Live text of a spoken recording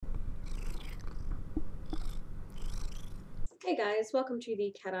Hey guys, welcome to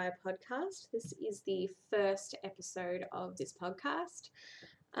the Cat Eye podcast. This is the first episode of this podcast.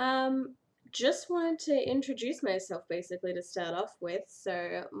 Um, just wanted to introduce myself basically to start off with.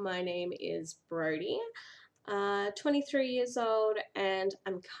 So, my name is Brody, 23 years old, and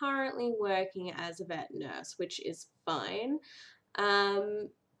I'm currently working as a vet nurse, which is fine. Um,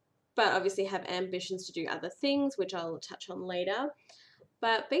 but obviously have ambitions to do other things, which I'll touch on later.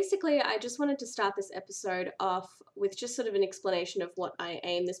 But basically, I just wanted to start this episode off with just sort of an explanation of what I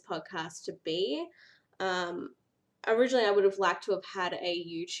aim this podcast to be. Um, Originally, I would have liked to have had a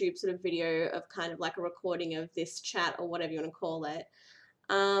YouTube sort of video of kind of like a recording of this chat or whatever you want to call it.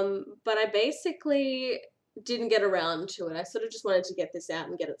 But I basically didn't get around to it. I sort of just wanted to get this out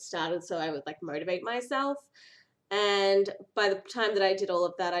and get it started so I would like motivate myself. And by the time that I did all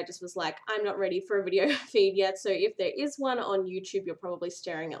of that, I just was like, I'm not ready for a video feed yet. So if there is one on YouTube, you're probably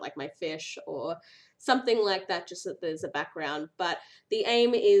staring at like my fish or something like that, just so there's a background. But the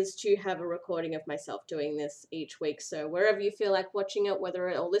aim is to have a recording of myself doing this each week. So wherever you feel like watching it, whether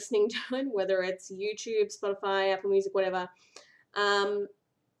or listening to it, whether it's YouTube, Spotify, Apple Music, whatever,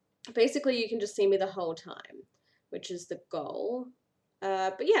 basically you can just see me the whole time, which is the goal.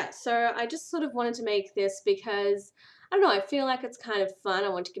 But yeah, so I just sort of wanted to make this because, I don't know, I feel like it's kind of fun. I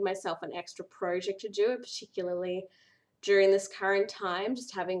want to give myself an extra project to do, particularly during this current time,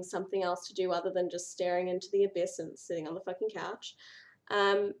 just having something else to do other than just staring into the abyss and sitting on the fucking couch.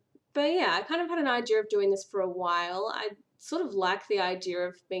 Um, but yeah, I kind of had an idea of doing this for a while. I sort of like the idea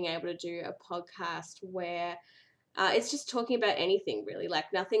of being able to do a podcast where it's just talking about anything really, like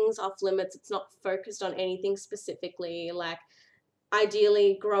nothing's off limits. It's not focused on anything specifically. Like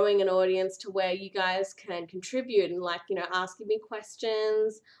ideally growing an audience to where you guys can contribute and like, asking me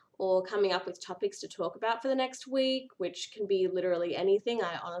questions or coming up with topics to talk about for the next week, which can be literally anything.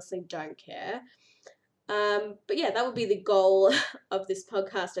 I honestly don't care. But yeah, that would be the goal of this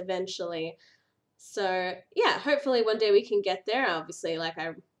podcast eventually. So yeah, hopefully one day we can get there. Obviously, like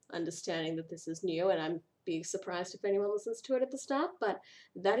I'm understanding that this is new and I'm being surprised if anyone listens to it at the start, but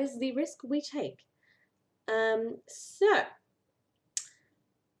that is the risk we take. So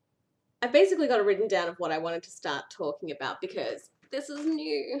I basically got it written down of what I wanted to start talking about because this is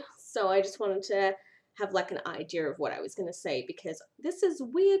new. So I just wanted to have like an idea of what I was going to say because this is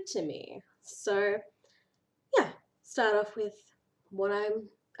weird to me. So yeah, start off with what I'm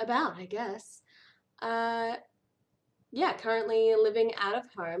about, I guess. Uh, yeah, currently living out of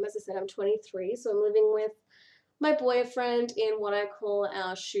home. As I said, I'm 23, so I'm living with my boyfriend in what I call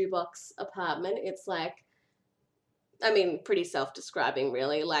our shoebox apartment. It's like, I mean, pretty self-describing,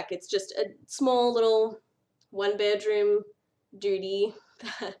 really. Like, it's just a small little one-bedroom duty.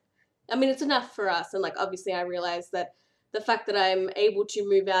 I mean, it's enough for us. And, like, obviously I realize that the fact that I'm able to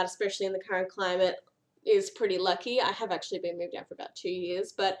move out, especially in the current climate, is pretty lucky. I have actually been moved out for about 2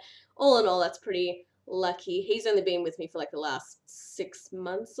 years, but all in all, that's pretty lucky. He's only been with me for, like, the last 6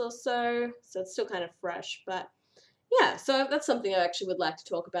 months or so, so it's still kind of fresh, but yeah, so that's something I actually would like to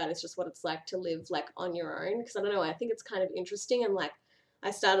talk about is just what it's like to live like on your own because I don't know, I think it's kind of interesting and like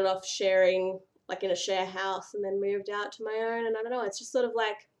I started off sharing like in a share house and then moved out to my own and I don't know, it's just sort of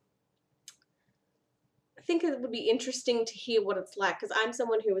like I think it would be interesting to hear what it's like because I'm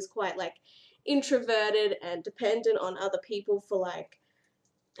someone who is quite like introverted and dependent on other people for like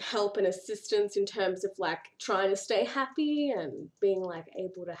help and assistance in terms of like trying to stay happy and being like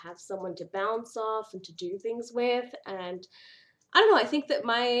able to have someone to bounce off and to do things with. And I don't know, I think that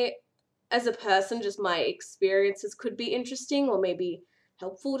as a person, just my experiences could be interesting or maybe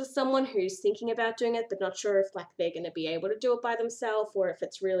helpful to someone who's thinking about doing it but not sure if like they're going to be able to do it by themselves or if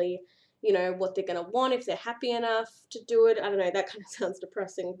it's really, what they're going to want, if they're happy enough to do it. I don't know, that kind of sounds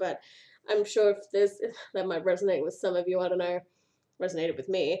depressing, but I'm sure if that might resonate with some of you, I don't know, resonated with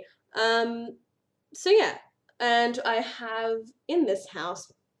me. So yeah, and I have in this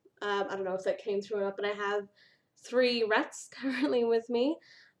house, I don't know if that came through or not, but I have 3 rats currently with me.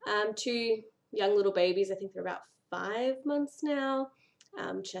 2 young little babies. I think they're about 5 months now.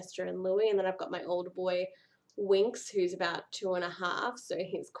 Chester and Louie, and then I've got my older boy Winks, who's about 2.5, so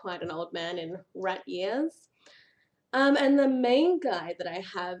he's quite an old man in rat years. And the main guy that I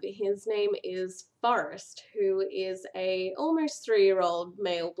have, his name is Forrest, who is a almost 3-year-old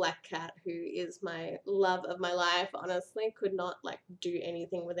male black cat who is my love of my life. Honestly, could not like do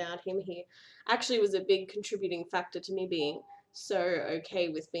anything without him. He actually was a big contributing factor to me being so okay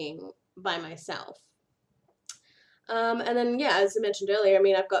with being by myself. And then yeah, as I mentioned earlier, I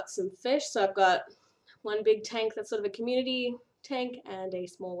mean I've got some fish, so I've got one big tank that's sort of a community tank and a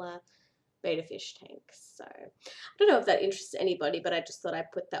smaller beta fish tank. So I don't know if that interests anybody, but I just thought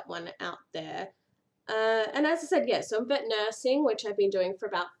I'd put that one out there. And as I said, yeah, so I'm vet nursing, which I've been doing for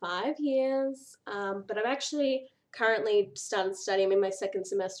about 5 years. But I'm actually currently started studying. I'm in my second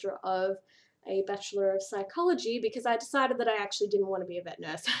semester of a Bachelor of Psychology because I decided that I actually didn't want to be a vet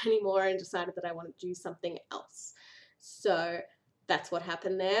nurse anymore and decided that I wanted to do something else. So that's what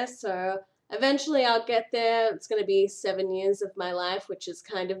happened there. So eventually I'll get there. It's going to be 7 years of my life, which is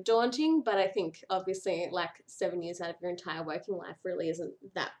kind of daunting, but I think obviously like 7 years out of your entire working life really isn't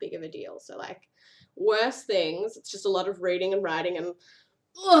that big of a deal. So like worse things, it's just a lot of reading and writing and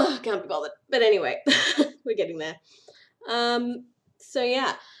can't be bothered. But anyway, we're getting there. So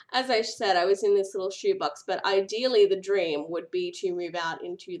yeah, as I said, I was in this little shoebox, but ideally the dream would be to move out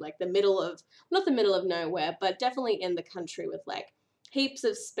into like the middle of, not the middle of nowhere, but definitely in the country with like heaps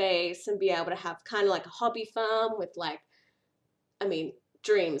of space and be able to have kind of like a hobby farm with like, I mean,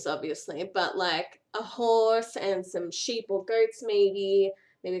 dreams obviously, but like a horse and some sheep or goats maybe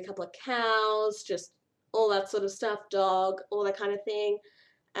a couple of cows, just all that sort of stuff, dog, all that kind of thing.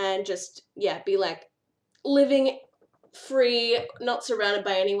 And just, yeah, be like living free, not surrounded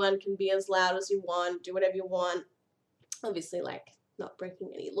by anyone, can be as loud as you want, do whatever you want. Obviously, like, not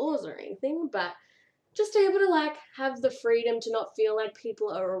breaking any laws or anything, but just able to, like, have the freedom to not feel like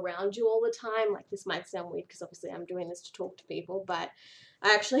people are around you all the time. Like, this might sound weird because obviously I'm doing this to talk to people, but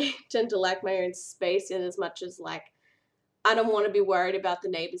I actually tend to like my own space in as much as, like, I don't want to be worried about the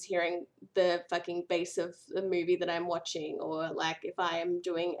neighbors hearing the fucking bass of the movie that I'm watching, or like if I am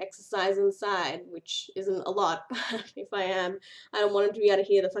doing exercise inside, which isn't a lot, but if I am, I don't want them to be able to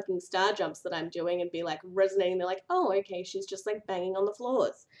hear the fucking star jumps that I'm doing and be like resonating. They're like, oh, okay, she's just like banging on the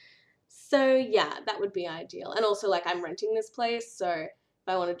floors. So yeah, that would be ideal. And also like I'm renting this place, so if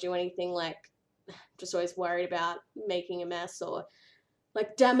I want to do anything, like just always worried about making a mess or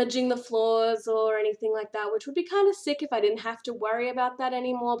like damaging the floors or anything like that, which would be kind of sick if I didn't have to worry about that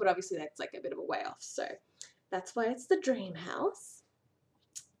anymore, but obviously that's like a bit of a way off, so that's why it's the dream house.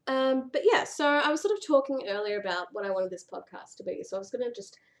 But yeah, so I was sort of talking earlier about what I wanted this podcast to be, so I was going to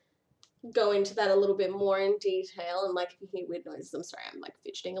just go into that a little bit more in detail, and like if you hear weird noises, I'm sorry, I'm like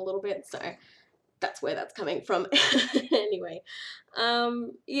fidgeting a little bit, so that's where that's coming from. Anyway,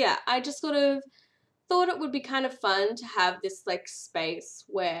 yeah, I just sort of thought it would be kind of fun to have this like space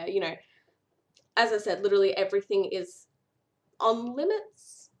where, you know, as I said, literally everything is on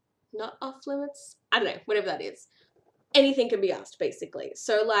limits, not off limits. I don't know, whatever that is. Anything can be asked basically.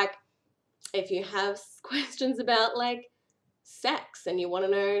 So like if you have questions about like sex and you want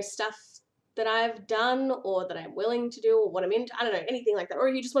to know stuff that I've done or that I'm willing to do or what I'm into, I don't know, anything like that. Or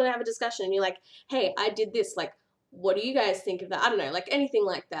you just want to have a discussion and you're like, hey, I did this, like, what do you guys think of that? I don't know, like anything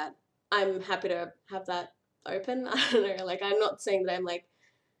like that. I'm happy to have that open. I don't know, like I'm not saying that I'm like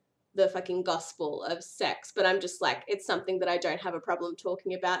the fucking gospel of sex, but I'm just like, it's something that I don't have a problem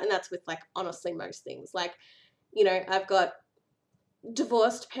talking about, and that's with like honestly most things. Like, you know, I've got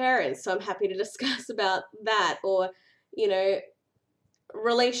divorced parents, so I'm happy to discuss about that, or, you know,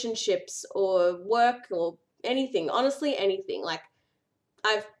 relationships or work or anything, honestly anything. Like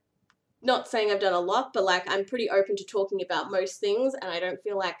I've not saying I've done a lot, but like I'm pretty open to talking about most things, and I don't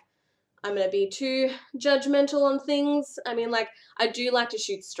feel like I'm going to be too judgmental on things. I mean, like, I do like to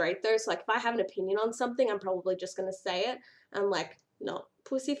shoot straight, though. So, like, if I have an opinion on something, I'm probably just going to say it and, like, not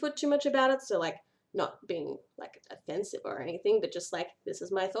pussyfoot too much about it. So, like, not being, like, offensive or anything, but just, like, this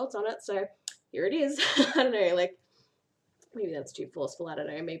is my thoughts on it. So, here it is. I don't know, like, maybe that's too forceful. I don't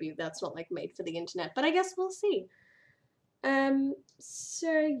know. Maybe that's not, like, made for the internet. But I guess we'll see.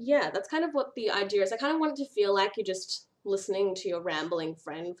 So, yeah, that's kind of what the idea is. I kind of want it to feel like you're just listening to your rambling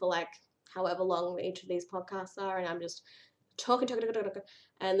friend for, like, however long each of these podcasts are, and I'm just talking,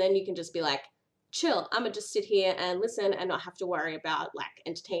 and then you can just be like, chill, I'm gonna just sit here and listen and not have to worry about like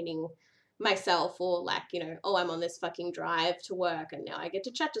entertaining myself or like, you know, oh, I'm on this fucking drive to work and now I get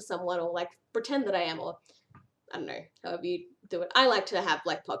to chat to someone or like pretend that I am, or I don't know, however you do it. I like to have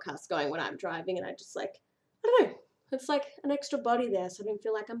like podcasts going when I'm driving, and I just like, I don't know, it's like an extra body there so I don't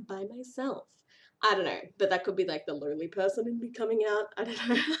feel like I'm by myself. I don't know, but that could be like the lonely person in me coming out. I don't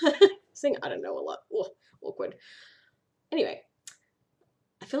know. Saying I don't know a lot. Oh, awkward. Anyway,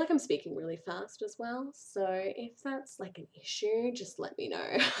 I feel like I'm speaking really fast as well, so if that's like an issue, just let me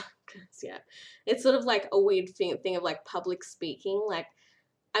know. Because yeah, it's sort of like a weird thing of like public speaking. Like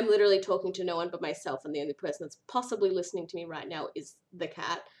I'm literally talking to no one but myself, and the only person that's possibly listening to me right now is the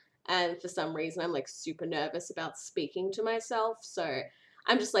cat. And for some reason, I'm like super nervous about speaking to myself, so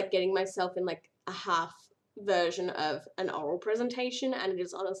I'm just like getting myself in like a half version of an oral presentation, and it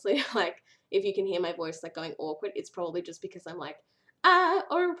is honestly like, if you can hear my voice like going awkward, it's probably just because I'm like,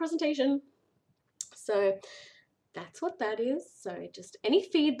 oral presentation. So that's what that is. So just any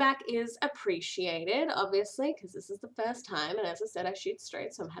feedback is appreciated, obviously, because this is the first time. And as I said, I shoot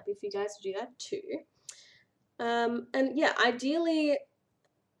straight, so I'm happy for you guys to do that too. And yeah, ideally,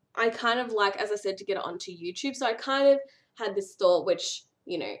 I kind of like, as I said, to get it onto YouTube. So I kind of had this thought, which,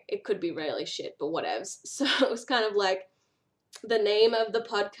 you know, it could be really shit, but whatevs. So it was kind of like the name of the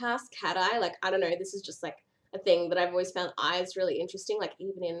podcast, Cat Eye. Like, I don't know, this is just like a thing that I've always found eyes really interesting. Like,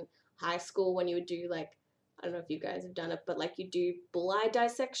 even in high school when you would do like, I don't know if you guys have done it, but like you do bull eye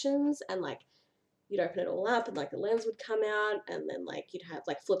dissections and like you'd open it all up and like the lens would come out and then like you'd have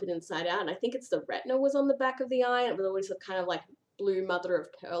like flip it inside out. And I think it's the retina was on the back of the eye and it was always kind of like blue mother of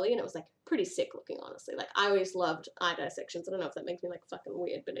pearly and it was like pretty sick looking, honestly. Like I always loved eye dissections. I don't know if that makes me like fucking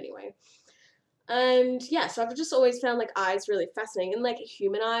weird, but anyway. And yeah, so I've just always found like eyes really fascinating and like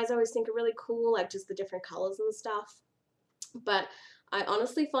human eyes I always think are really cool, like just the different colors and stuff. But I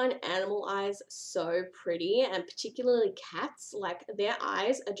honestly find animal eyes so pretty, and particularly cats, like their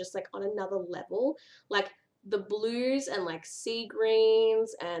eyes are just like on another level. Like the blues and like sea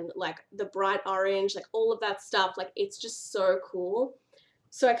greens and like the bright orange, like all of that stuff, like it's just so cool.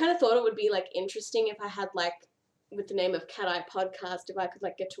 So I kind of thought it would be like interesting if I had like, with the name of Cat Eye Podcast, if I could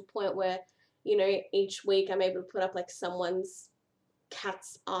like get to a point where, you know, each week I'm able to put up like someone's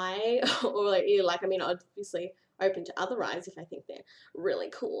cat's eye or like, I mean, obviously open to other eyes if I think they're really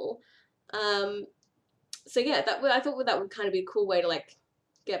cool. So yeah, I thought that would kind of be a cool way to like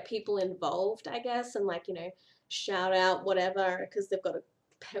get people involved, I guess, and like, you know, shout out whatever because they've got a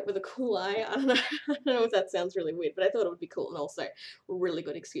pet with a cool eye. I don't know. I don't know if that sounds really weird, but I thought it would be cool and also a really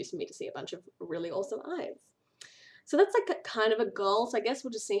good excuse for me to see a bunch of really awesome eyes. So that's like a kind of a goal. So I guess we'll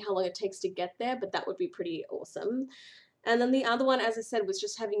just see how long it takes to get there, but that would be pretty awesome. And then the other one, as I said, was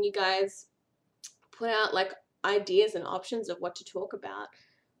just having you guys put out like ideas and options of what to talk about,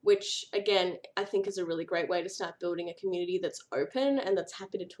 which again, I think is a really great way to start building a community that's open and that's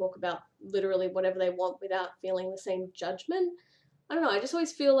happy to talk about literally whatever they want without feeling the same judgment. I don't know, I just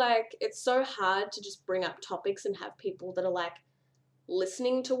always feel like it's so hard to just bring up topics and have people that are like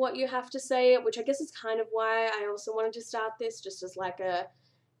listening to what you have to say, which I guess is kind of why I also wanted to start this, just as like a,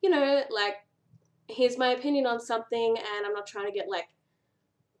 you know, like, here's my opinion on something and I'm not trying to get like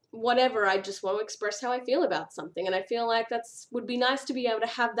whatever, I just want to express how I feel about something. And I feel like that's would be nice to be able to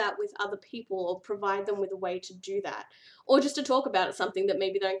have that with other people or provide them with a way to do that. Or just to talk about something that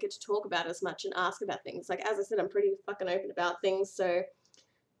maybe they don't get to talk about as much and ask about things. Like, as I said, I'm pretty fucking open about things. So,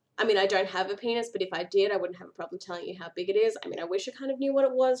 I mean, I don't have a penis, but if I did, I wouldn't have a problem telling you how big it is. I mean, I wish I kind of knew what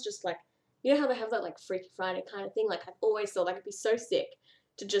it was. Just like, you know how they have that like Freaky Friday kind of thing? Like, I've always thought that could be so sick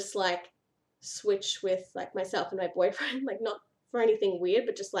to just like switch with like myself and my boyfriend. Like, not for anything weird,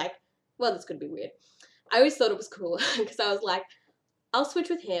 but just like, well, this could be weird. I always thought it was cool because I was like, I'll switch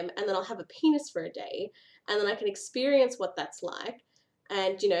with him and then I'll have a penis for a day and then I can experience what that's like.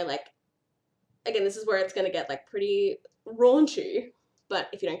 And, you know, like, again, this is where it's going to get like pretty raunchy, but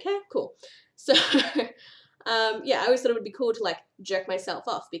if you don't care, cool. So, yeah, I always thought it would be cool to like jerk myself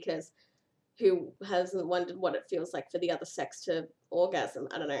off because who hasn't wondered what it feels like for the other sex to orgasm?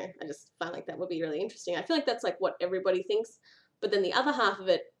 I don't know. I just find like that would be really interesting. I feel like that's like what everybody thinks. But then the other half of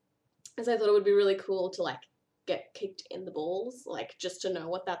it is I thought it would be really cool to like get kicked in the balls, like just to know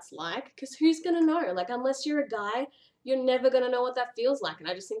what that's like. Because who's going to know? Like, unless you're a guy, you're never going to know what that feels like. And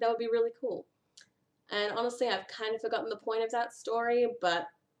I just think that would be really cool. And honestly, I've kind of forgotten the point of that story, but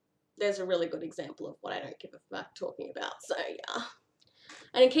there's a really good example of what I don't give a fuck talking about. So yeah.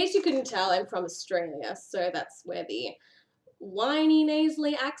 And in case you couldn't tell, I'm from Australia, so that's where the whiny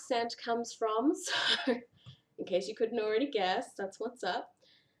nasally accent comes from. So in case you couldn't already guess, that's what's up.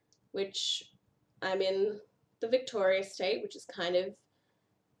 Which I'm in the Victoria state, which is kind of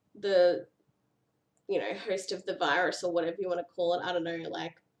the, you know, host of the virus or whatever you want to call it. I don't know,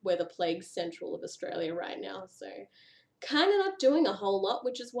 like we're the plague central of Australia right now. So kind of not doing a whole lot,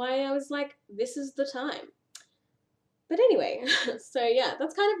 which is why I was like, this is the time. But anyway, so yeah,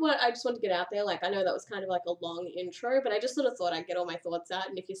 that's kind of what I just wanted to get out there. Like, I know that was kind of like a long intro, but I just sort of thought I'd get all my thoughts out.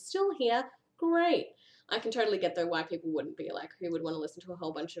 And if you're still here, great. I can totally get though why people wouldn't be, like, who would want to listen to a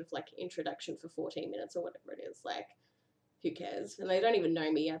whole bunch of like introduction for 14 minutes or whatever it is. Like, who cares? And they don't even know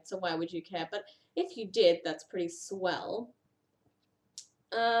me yet, so why would you care? But if you did, that's pretty swell.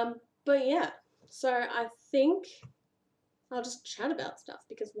 But yeah, so I think I'll just chat about stuff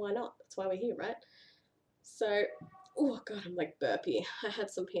because why not? That's why we're here, right? So, oh god, I'm like burpy. I had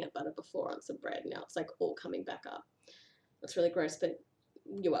some peanut butter before on some bread. Now it's like all coming back up. That's really gross, but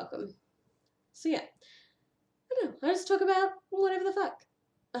you're welcome. So yeah, I don't know. I just talk about whatever the fuck.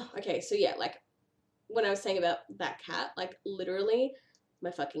 Oh, okay. So yeah, like when I was saying about that cat, like literally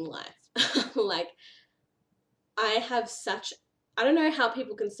my fucking life. Like I have such, I don't know how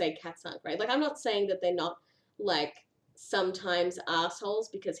people can say cats aren't great. Like, I'm not saying that they're not, like, sometimes assholes,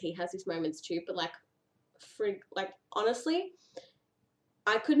 because he has his moments too, but like, like, honestly,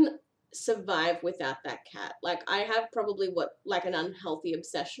 I couldn't survive without that cat. Like, I have probably what, like, an unhealthy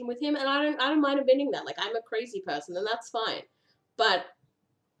obsession with him, and I don't mind admitting that. Like, I'm a crazy person, and that's fine. But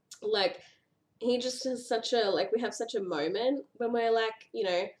like, he just has such a, like, we have such a moment when we're like,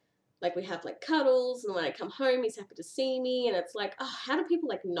 like, we have like cuddles, and when I come home he's happy to see me, and it's like, oh, how do people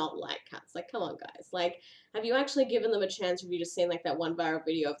like not like cats? Like, come on, guys. Like, have you actually given them a chance? Have you just seen like that one viral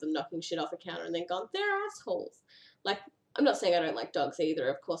video of them knocking shit off a counter and then gone, they're assholes? Like, I'm not saying I don't like dogs either,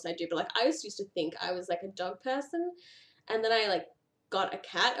 of course I do, but like, I used to think I was like a dog person, and then I like got a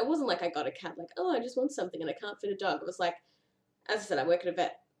cat. It wasn't like I got a cat like, oh, I just want something and I can't fit a dog. It was like, as I said, I work at a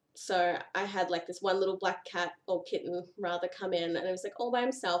vet. So I had like this one little black cat, or kitten rather, come in, and it was like all by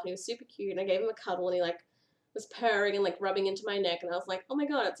himself, and he was super cute, and I gave him a cuddle, and he like was purring and like rubbing into my neck, and I was like, oh my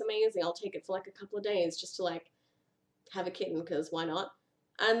god, it's amazing. I'll take it for like a couple of days just to like have a kitten, because why not?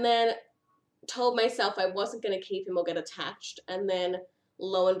 And then told myself I wasn't going to keep him or get attached, and then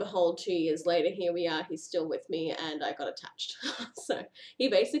lo and behold, 2 years later, here we are, he's still with me, and I got attached. So he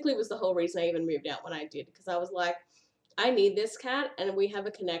basically was the whole reason I even moved out when I did, because I was like, I need this cat, and we have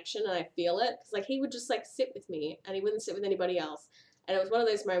a connection, and I feel it, because like, he would just like sit with me, and he wouldn't sit with anybody else, and it was one of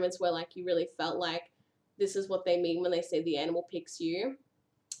those moments where like you really felt like this is what they mean when they say the animal picks you,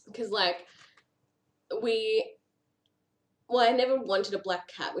 because like, we, well, I never wanted a black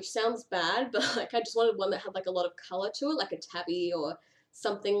cat, which sounds bad, but like, I just wanted one that had like a lot of color to it, like a tabby or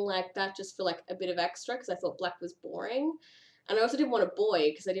something like that, just for like a bit of extra, because I thought black was boring. And I also didn't want a boy,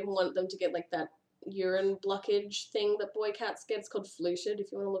 because I didn't want them to get like that urine blockage thing that boy cats get. It's called fluted,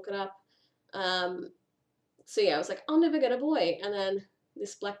 if you want to look it up. So yeah, I was like, I'll never get a boy. And then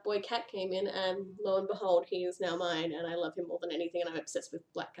this black boy cat came in, and lo and behold, he is now mine, and I love him more than anything, and I'm obsessed with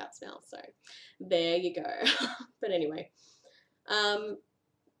black cats now. So there you go. But anyway. Um,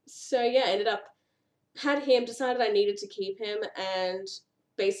 so yeah, ended up, had him, decided I needed to keep him, and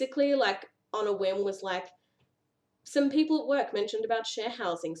basically like on a whim was like, some people at work mentioned about share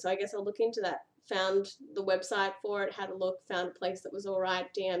housing, so I guess I'll look into that. Found the website for it, had a look, found a place that was alright,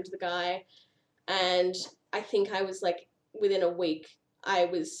 DM'd the guy, and I think I was like, within a week, I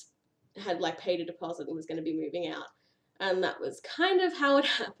had like paid a deposit and was going to be moving out. And that was kind of how it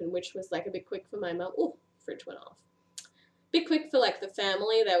happened, which was like a bit quick for my mum. Oh, fridge went off. Bit quick for like the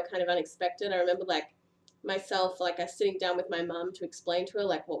family. They were kind of unexpected. I remember like myself, like, I sitting down with my mum to explain to her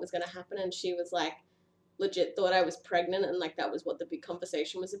like what was going to happen, and she was like, legit thought I was pregnant, and like that was what the big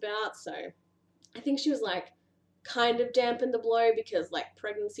conversation was about. So I think she was like, kind of dampened the blow, because like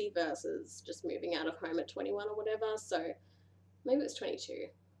pregnancy versus just moving out of home at 21 or whatever. So maybe it was 22.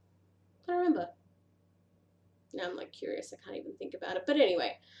 I don't remember. Now I'm like curious. I can't even think about it. But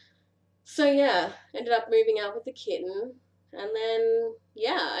anyway, so yeah, ended up moving out with the kitten. And then,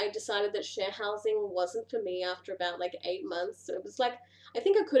 yeah, I decided that share housing wasn't for me after about like 8 months. So it was like, I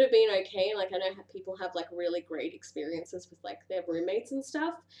think I could have been okay. Like, I know how people have like really great experiences with like their roommates and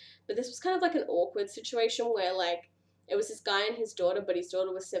stuff. But this was kind of like an awkward situation where like, it was this guy and his daughter, but his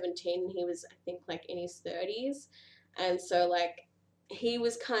daughter was 17 and he was, I think, like in his 30s. And so like, he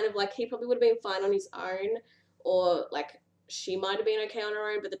was kind of like, he probably would have been fine on his own, or like, she might have been okay on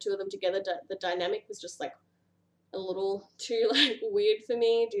her own, but the two of them together, the dynamic was just like a little too like weird for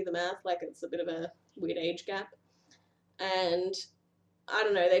me. Do the math, like, it's a bit of a weird age gap, and I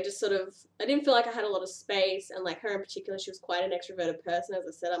don't know, they just sort of, I didn't feel like I had a lot of space, and like her in particular, she was quite an extroverted person. As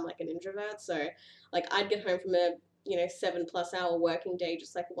I said, I'm like an introvert, so like I'd get home from a 7+ hour working day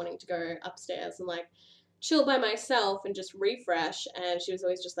just like wanting to go upstairs and like chill by myself and just refresh, and she was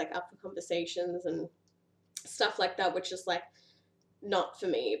always just like up for conversations and stuff like that, which is like not for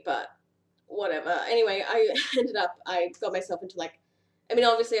me, but whatever. Anyway, I got myself into like, I mean,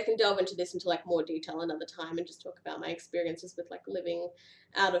 obviously I can delve into this into like more detail another time and just talk about my experiences with like living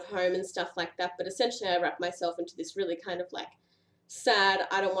out of home and stuff like that. But essentially I wrapped myself into this really kind of like sad,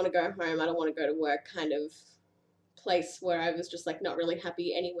 I don't want to go home, I don't want to go to work kind of place, where I was just like not really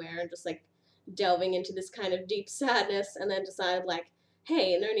happy anywhere, and just like delving into this kind of deep sadness, and then decided like,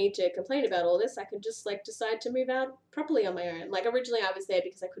 hey, no need to complain about all this. I could just like decide to move out properly on my own. Like, originally I was there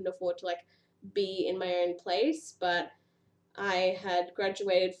because I couldn't afford to like be in my own place, but I had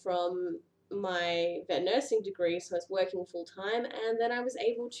graduated from my vet nursing degree, so I was working full time, and then I was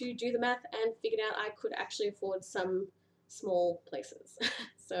able to do the math and figured out I could actually afford some small places.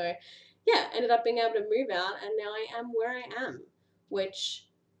 So yeah, ended up being able to move out, and now I am where I am, which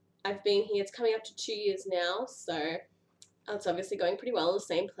I've been here, it's coming up to 2 years now, so It's obviously going pretty well in the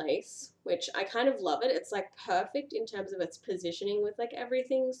same place, which I kind of love it. It's like perfect in terms of its positioning with like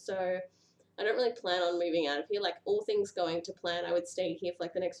everything. So I don't really plan on moving out of here. Like all things going to plan, I would stay here for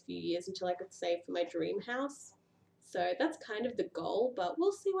like the next few years until I could save for my dream house. So that's kind of the goal, but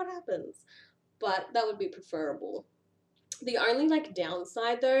we'll see what happens. But that would be preferable. The only like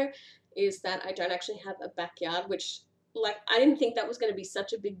downside though is that I don't actually have a backyard, which like I didn't think that was going to be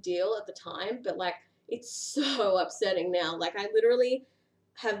such a big deal at the time, but like it's so upsetting now. Like I literally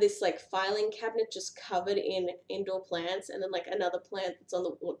have this like filing cabinet just covered in indoor plants, and then like another plant that's on the,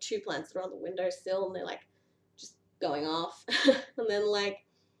 or two plants that are on the windowsill, and they're like just going off. And then like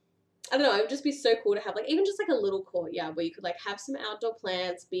I don't know, it would just be so cool to have like even just like a little courtyard where you could like have some outdoor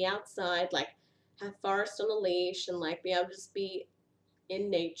plants, be outside, like have forest on a leash, and like be able to just be in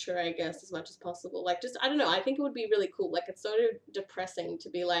nature, I guess, as much as possible. Like just I don't know, I think it would be really cool. Like it's sort of depressing to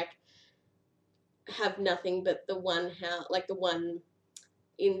be like have nothing but the one house, like the one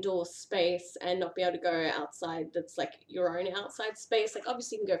indoor space, and not be able to go outside that's like your own outside space. Like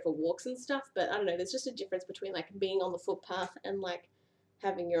obviously you can go for walks and stuff, but I don't know, there's just a difference between like being on the footpath and like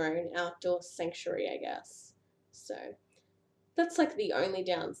having your own outdoor sanctuary, I guess. So that's like the only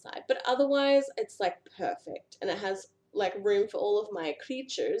downside. But otherwise it's like perfect, and it has like room for all of my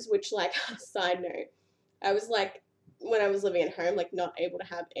creatures, which like side note, I was like when I was living at home like not able to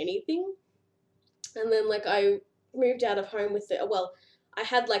have anything, and then like I moved out of home with it. Well, I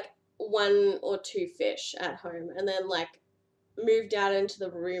had like one or two fish at home, and then like moved out into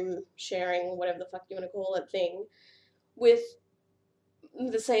the room sharing, whatever the fuck you want to call it, thing with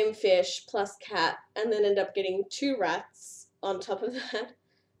the same fish plus cat, and then end up getting two rats on top of that.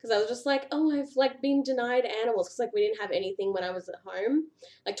 Because I was just like, oh, I've like been denied animals, because like we didn't have anything when I was at home.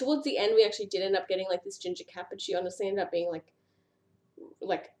 Like towards the end, we actually did end up getting like this ginger cat, but she honestly ended up being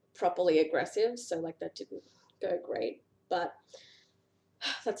like properly aggressive, so like that didn't go great. But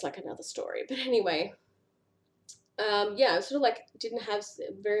that's like another story. But anyway, yeah, I sort of like didn't have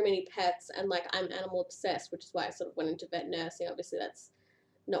very many pets, and like I'm animal obsessed, which is why I sort of went into vet nursing. Obviously, that's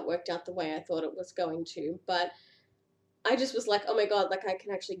not worked out the way I thought it was going to, but I just was like, oh my god, like I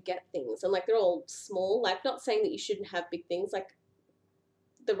can actually get things, and like they're all small. Like, not saying that you shouldn't have big things, like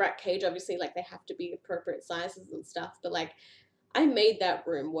the rat cage, obviously, like they have to be appropriate sizes and stuff, but like I made that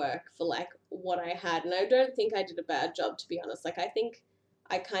room work for like what I had, and I don't think I did a bad job, to be honest. Like I think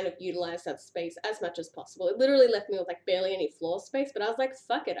I kind of utilized that space as much as possible. It literally left me with like barely any floor space, but I was like,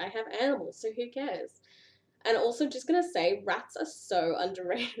 fuck it, I have animals, so who cares? And also, just gonna say, rats are so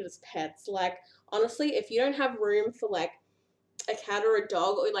underrated as pets. Like, honestly, if you don't have room for like a cat or a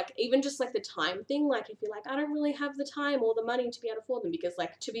dog, or like even just like the time thing, like if you're like, I don't really have the time or the money to be able to afford them, because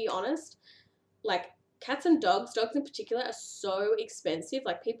like to be honest, like cats and dogs in particular, are so expensive.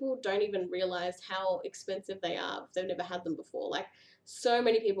 Like people don't even realize how expensive they are if they've never had them before. Like so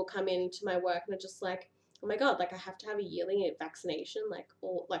many people come into my work and are just like, oh my god, like I have to have a yearly vaccination, like,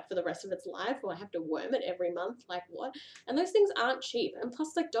 or like for the rest of its life, or I have to worm it every month, like what? And those things aren't cheap. And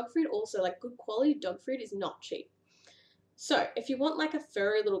plus like dog food also, like good quality dog food is not cheap. So if you want like a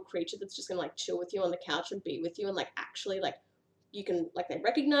furry little creature that's just gonna like chill with you on the couch and be with you, and like actually like you can like they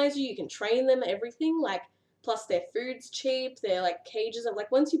recognize you, you can train them, everything, like plus their food's cheap, their like cages are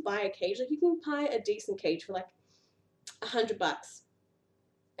like, once you buy a cage, like you can buy a decent cage for like $100,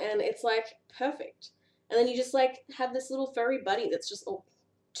 and it's like perfect. And then you just like have this little furry buddy that's just, or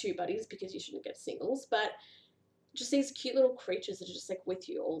two buddies because you shouldn't get singles, but just these cute little creatures that are just like with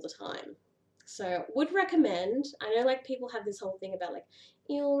you all the time. So would recommend. I know like people have this whole thing about like,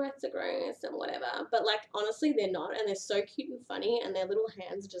 ew, rats are gross and whatever, but like honestly they're not, and they're so cute and funny, and their little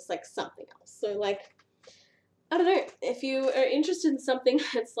hands are just like something else. So like I don't know, if you are interested in something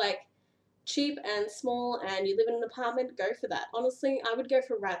that's like cheap and small and you live in an apartment, go for that. Honestly, I would go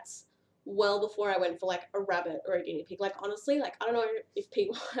for rats well before I went for like a rabbit or a guinea pig. Like honestly, like I don't know if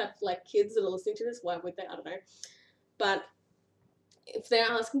people have like kids that are listening to this, why would they? I don't know. But if they're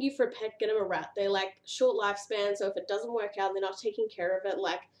asking you for a pet, get them a rat. They're like short lifespan, so if it doesn't work out and they're not taking care of it,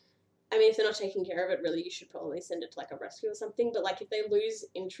 like, I mean, if they're not taking care of it, really, you should probably send it to like a rescue or something. But like if they lose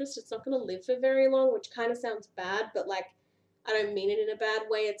interest, it's not going to live for very long, which kind of sounds bad, but like I don't mean it in a bad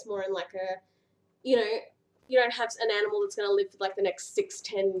way. It's more in like a, you know, you don't have an animal that's going to live for like the next 6,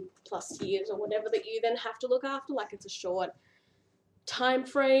 10 plus years or whatever that you then have to look after. Like it's a short time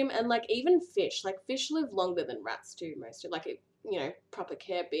frame. And like even like fish live longer than rats do, most of like it, you know, proper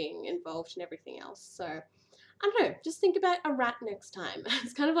care being involved and everything else. So I don't know, just think about a rat next time.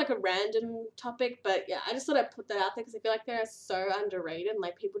 It's kind of like a random topic, but yeah, I just thought I'd put that out there because I feel like they're so underrated, and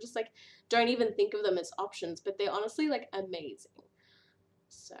like people just like don't even think of them as options, but they're honestly like amazing.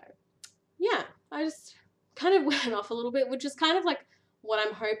 So yeah, I just kind of went off a little bit, which is kind of like what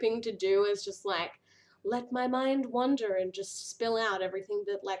I'm hoping to do, is just like let my mind wander and just spill out everything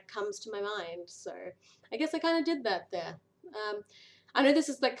that like comes to my mind. So I guess I kind of did that there. I know this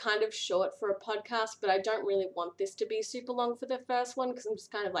is like kind of short for a podcast, but I don't really want this to be super long for the first one, because I'm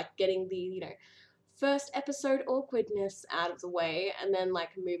just kind of like getting the, you know, first episode awkwardness out of the way, and then like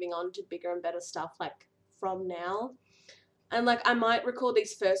moving on to bigger and better stuff like from now. And like I might record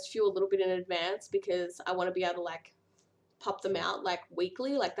these first few a little bit in advance, because I want to be able to like pop them out like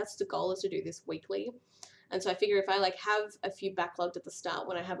weekly. Like that's the goal, is to do this weekly. And so I figure if I like have a few backlogged at the start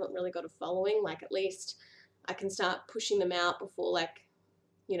when I haven't really got a following, like at least I can start pushing them out before like,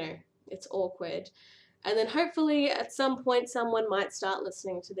 you know, it's awkward. And then hopefully at some point someone might start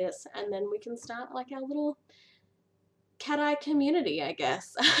listening to this, and then we can start like our little cat eye community, I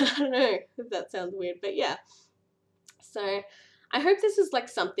guess. I don't know if that sounds weird, but yeah. So I hope this is like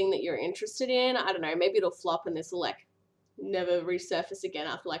something that you're interested in. I don't know, maybe it'll flop and this will like never resurface again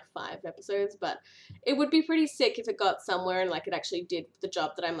after like 5 episodes, but it would be pretty sick if it got somewhere and like it actually did the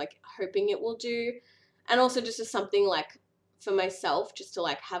job that I'm like hoping it will do. And also just as something like for myself, just to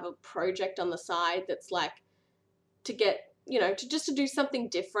like have a project on the side that's like to get, you know, to just to do something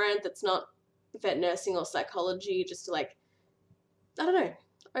different that's not vet nursing or psychology, just to like, I don't know,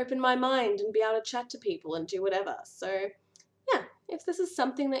 open my mind and be able to chat to people and do whatever. So yeah, if this is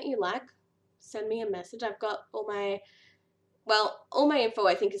something that you like, send me a message. I've got all my info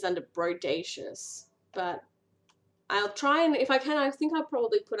I think is under Brodacious, but I'll try, and if I can, I think I'll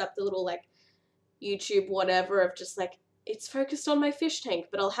probably put up the little like YouTube whatever of just like, it's focused on my fish tank,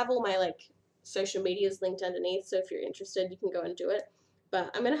 but I'll have all my like social medias linked underneath, so if you're interested you can go and do it.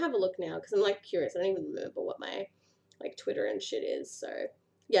 But I'm gonna have a look now because I'm like curious. I don't even remember what my like Twitter and shit is. So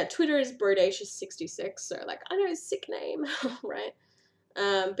yeah, Twitter is Brodacious66, so like I know, sick name. Right?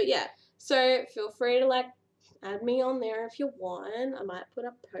 But yeah, so feel free to like add me on there if you want. I might put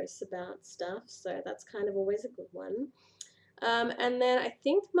up posts about stuff, so that's kind of always a good one. And then I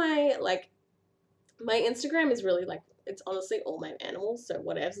think my Instagram is really like, it's honestly all my animals, so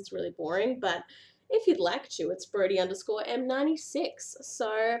whatevs, it's really boring, but if you'd like to, it's Brody_M96.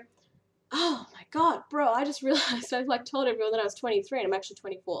 So, oh my god, bro, I just realized I've like told everyone that I was 23 and I'm actually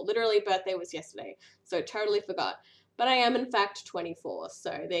 24. Literally, birthday was yesterday, so totally forgot. But I am in fact 24,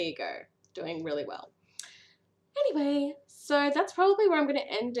 so there you go, doing really well. Anyway, so that's probably where I'm going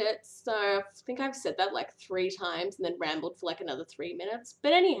to end it. So I think I've said that like 3 times and then rambled for like another 3 minutes.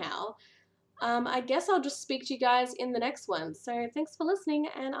 But anyhow, I guess I'll just speak to you guys in the next one. So thanks for listening,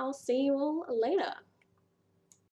 and I'll see you all later.